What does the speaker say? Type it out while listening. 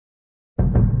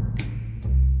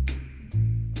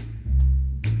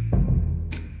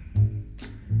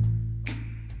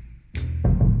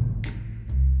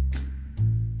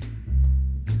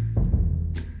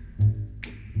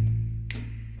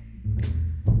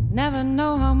Never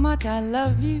know how much I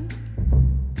love you,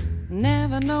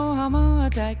 never know how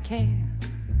much I care.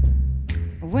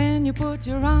 When you put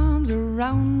your arms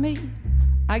around me,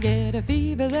 I get a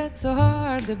fever that's so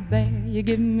hard to bear. You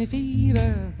give me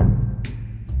fever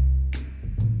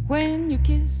when you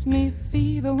kiss me,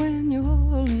 fever when you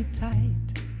hold me tight.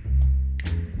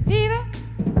 Fever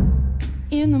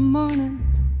in the morning,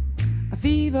 a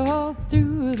fever all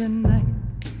through the night.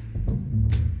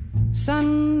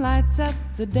 Sun lights up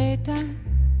the daytime,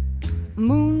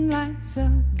 moon lights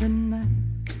up the night.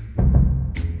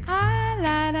 I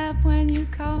light up when you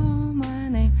call my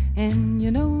name, and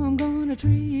you know I'm gonna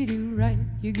treat you right.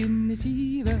 You give me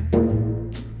fever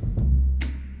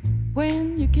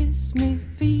when you kiss me,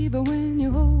 fever when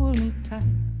you hold me tight.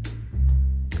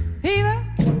 Fever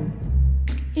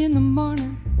in the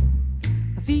morning,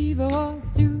 a fever all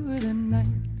through the night.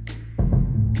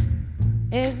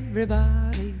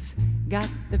 Everybody's got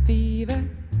the fever,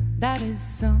 that is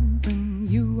something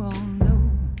you all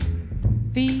know.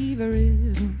 Fever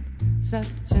isn't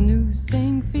such a new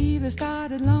thing, fever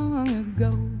started long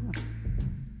ago.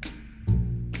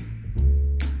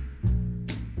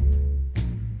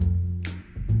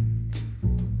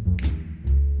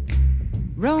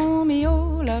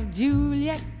 Romeo loved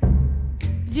Juliet,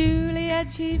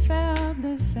 Juliet, she felt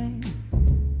the same.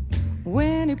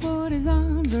 When he put his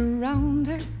arms around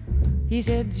her, he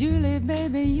said, Julie,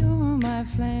 baby, you're my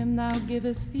flame, now give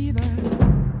us fever.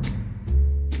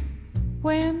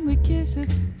 When we kiss it,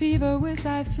 fever with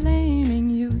thy flaming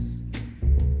youth.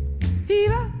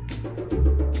 Fever,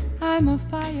 I'm a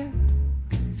fire,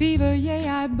 fever, yea,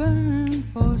 I burn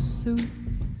forsooth.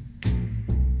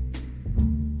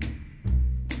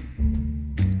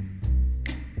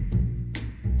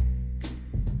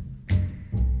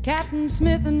 Captain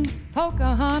Smith and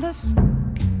Pocahontas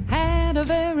had a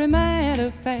very mad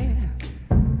affair.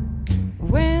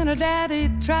 When her daddy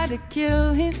tried to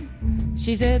kill him,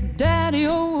 she said, Daddy,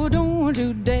 oh, don't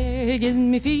you dare. He gives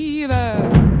me fever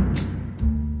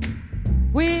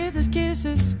with his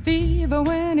kisses, fever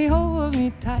when he holds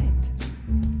me tight.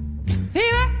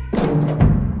 Fever,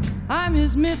 I'm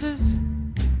his missus,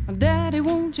 Daddy,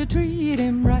 won't you treat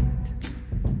him right?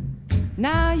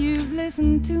 Now you've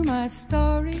listened to my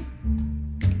story,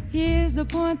 here's the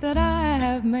point that I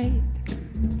have made.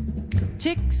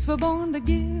 Chicks were born to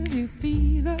give you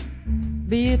fever,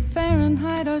 be it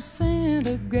Fahrenheit or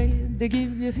centigrade, they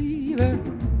give you fever.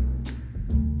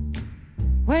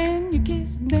 When you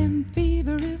kiss them,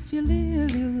 fever, if you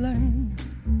live, you learn.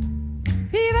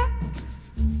 Fever,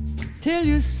 till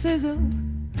you sizzle,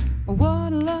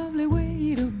 what a lovely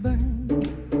way to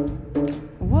burn.